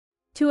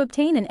To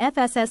obtain an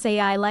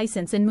FSSAI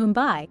license in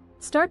Mumbai,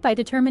 start by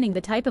determining the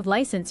type of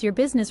license your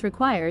business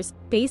requires,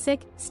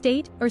 basic,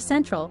 state, or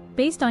central,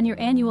 based on your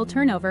annual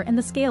turnover and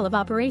the scale of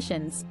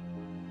operations.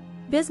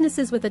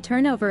 Businesses with a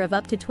turnover of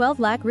up to 12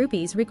 lakh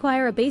rupees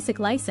require a basic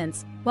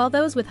license, while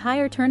those with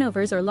higher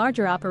turnovers or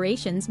larger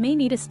operations may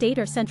need a state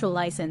or central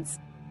license.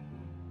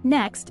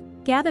 Next,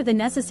 gather the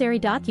necessary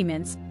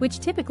documents, which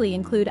typically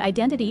include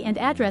identity and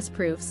address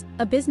proofs,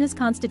 a business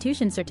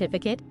constitution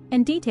certificate,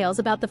 and details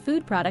about the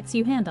food products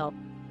you handle.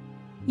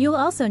 You'll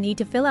also need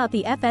to fill out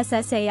the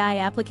FSSAI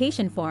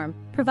application form,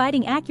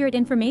 providing accurate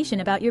information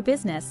about your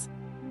business.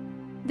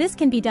 This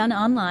can be done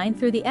online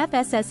through the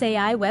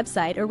FSSAI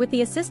website or with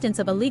the assistance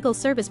of a legal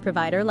service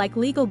provider like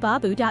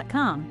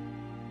legalbabu.com.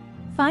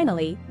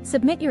 Finally,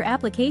 submit your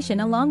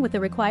application along with the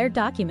required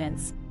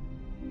documents.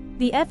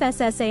 The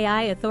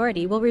FSSAI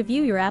authority will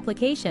review your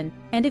application,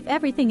 and if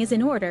everything is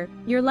in order,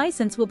 your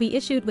license will be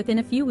issued within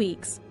a few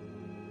weeks.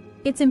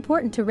 It's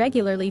important to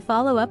regularly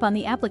follow up on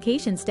the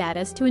application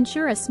status to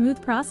ensure a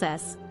smooth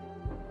process.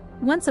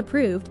 Once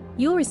approved,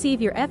 you'll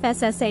receive your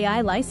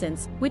FSSAI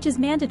license, which is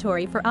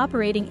mandatory for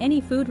operating any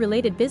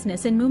food-related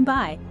business in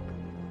Mumbai.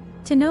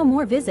 To know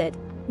more, visit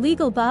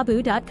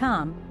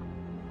legalbabu.com.